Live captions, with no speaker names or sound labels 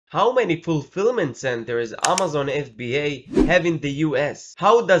How many fulfillment centers Amazon FBA have in the US?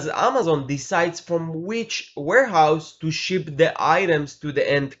 How does Amazon decide from which warehouse to ship the items to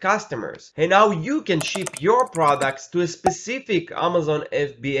the end customers? And how you can ship your products to a specific Amazon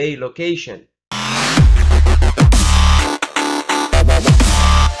FBA location?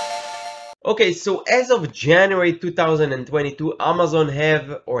 Okay, so as of January 2022, Amazon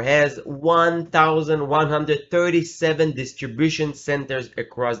has 1,137 distribution centers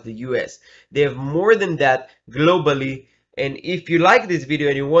across the US. They have more than that globally. And if you like this video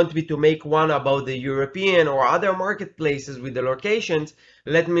and you want me to make one about the European or other marketplaces with the locations,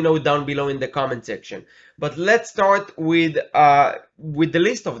 let me know down below in the comment section. But let's start with the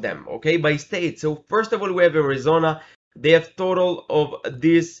list of them, okay, by state. So first of all, we have Arizona. They have total of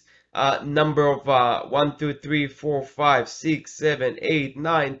this number of 1, 2, 3, 4, 5, 6, 7, 8,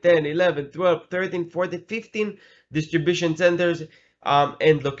 9, 10, 11, 12, 13, 14, 15 distribution centers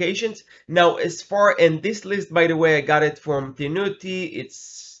and locations. Now, and this list, by the way, I got it from Tenuti.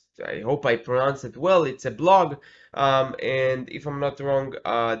 I hope I pronounced it well. It's a blog, and if I'm not wrong,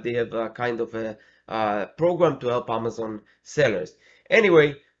 they have a kind of a program to help Amazon sellers.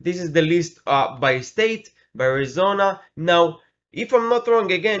 Anyway, this is the list by state, by Arizona. Now, if I'm not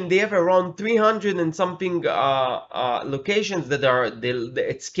wrong, again, they have around 300 and something locations that are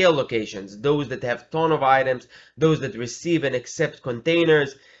at scale locations, those that have ton of items, those that receive and accept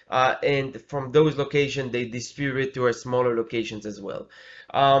containers, and from those locations they distribute to our smaller locations as well.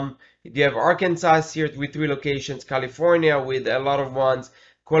 You have Arkansas here with 3 locations, California with a lot of ones,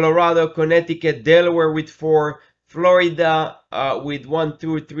 Colorado, Connecticut, Delaware with 4, Florida with 1,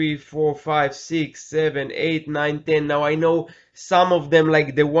 2, 3, 4, 5, 6, 7, 8, 9, 10. Now I know some of them,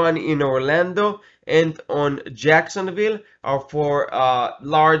 like the one in Orlando and on Jacksonville, are for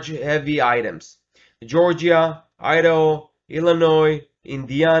large, heavy items. Georgia, Idaho, Illinois,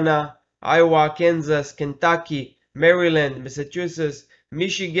 Indiana, Iowa, Kansas, Kentucky, Maryland, Massachusetts,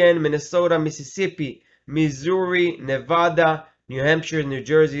 Michigan, Minnesota, Mississippi, Missouri, Nevada, New Hampshire, New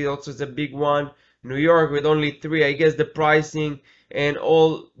Jersey also is a big one. New York with only 3. I guess the pricing and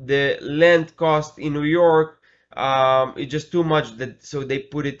all the land cost in New York, it's just too much, so they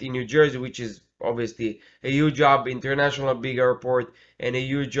put it in New Jersey, which is obviously a huge job, international big airport and a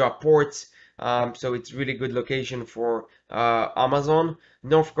huge ports. So it's really good location for Amazon.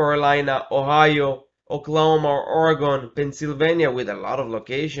 North Carolina, Ohio, Oklahoma, Oregon, Pennsylvania with a lot of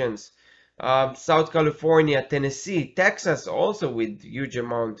locations. South California, Tennessee, Texas also with huge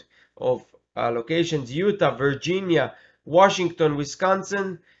amount of locations, Utah, Virginia, Washington,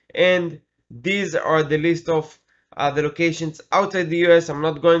 Wisconsin, and these are the list of the locations outside the US. I'm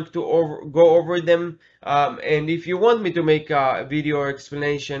not going to go over them, and if you want me to make a video or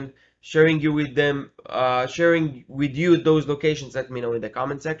explanation sharing with you those locations, let me know in the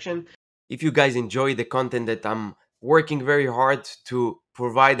comment section. If you guys enjoy the content that I'm working very hard to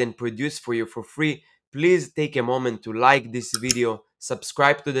provide and produce for you for free, please take a moment to like this video,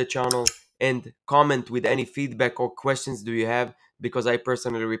 subscribe to the channel, and comment with any feedback or questions do you have, because I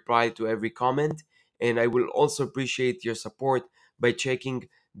personally reply to every comment. And I will also appreciate your support by checking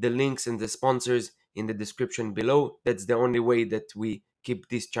the links and the sponsors in the description below. That's the only way that we keep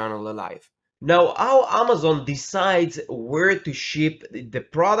this channel alive. Now, how Amazon decides where to ship the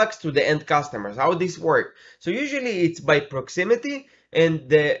products to the end customers, how this works. So usually it's by proximity and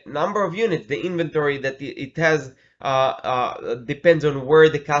the number of units, the inventory that it has depends on where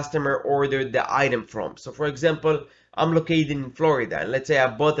the customer ordered the item from. So for example, I'm located in Florida, and let's say I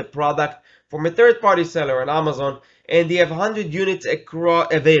bought a product from a third-party seller on Amazon, and they have 100 units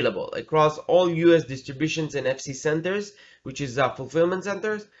available across all US distributions and FC centers, which is fulfillment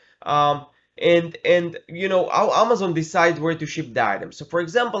centers. And you know how Amazon decides where to ship the items. So for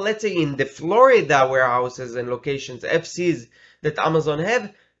example, let's say in the Florida warehouses and locations, FCs that Amazon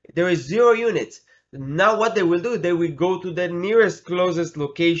have, there is 0 units. Now what they will do, they will go to the nearest closest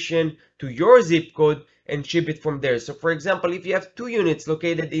location to your zip code and ship it from there. So for example, if you have 2 units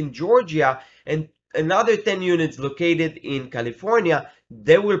located in Georgia and another 10 units located in California,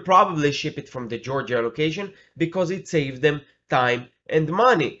 they will probably ship it from the Georgia location because it saves them time and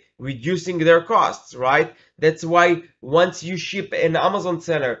money, reducing their costs, right? That's why once you ship, an Amazon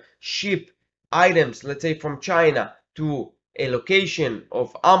seller ship items, let's say from China to a location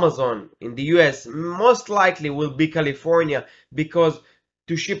of Amazon in the US, most likely will be California, because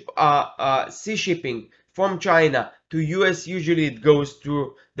to ship sea shipping from China to US, usually it goes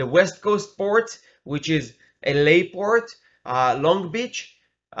through the West Coast ports, which is LA port, Long Beach.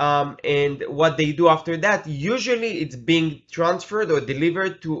 And what they do after that, usually it's being transferred or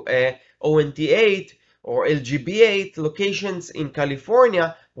delivered to a ONT8 or LGB8 locations in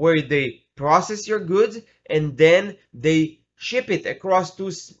California where they process your goods and then they ship it across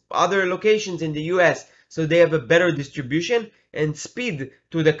to other locations in the US, so they have a better distribution and speed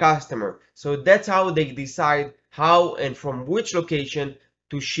to the customer. So that's how they decide how and from which location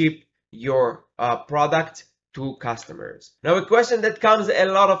to ship your product to customers. Now, a question that comes a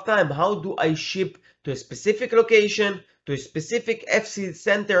lot of time: how do I ship to a specific location, to a specific FC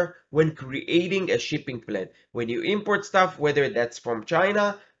center when creating a shipping plan? When you import stuff, whether that's from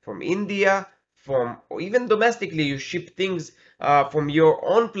China, from India, or even domestically, you ship things from your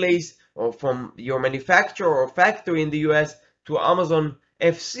own place or from your manufacturer or factory in the US to Amazon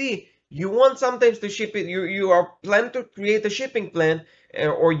FC, you want sometimes to ship it. You are planning to create a shipping plan,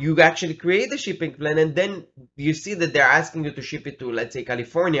 or you actually create a shipping plan, and then you see that they're asking you to ship it to, let's say,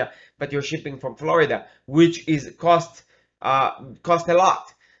 California, but you're shipping from Florida, which is cost a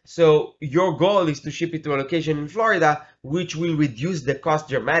lot. So your goal is to ship it to a location in Florida, which will reduce the cost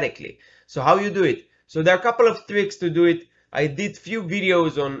dramatically. So how you do it? So there are a couple of tricks to do it. I did few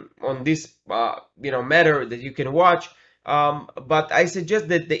videos on this matter that you can watch, but I suggest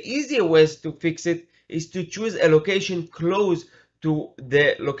that the easier ways to fix it is to choose a location close to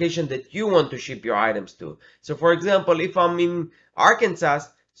the location that you want to ship your items to. So for example, if I'm in Arkansas,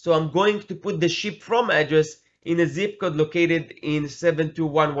 so I'm going to put the ship from address in a zip code located in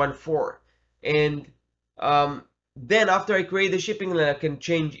 72114, and then after I create the shipping line, I can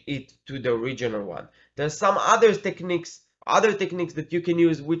change it to the original one. There's some other techniques that you can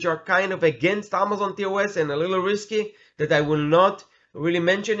use which are kind of against Amazon TOS and a little risky, that I will not really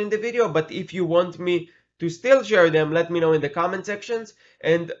mention in the video, but if you want me to still share them, let me know in the comment sections.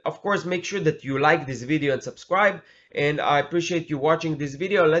 And of course, make sure that you like this video and subscribe. And I appreciate you watching this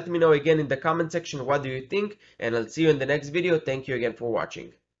video. Let me know again in the comment section what do you think, and I'll see you in the next video. Thank you again for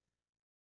watching.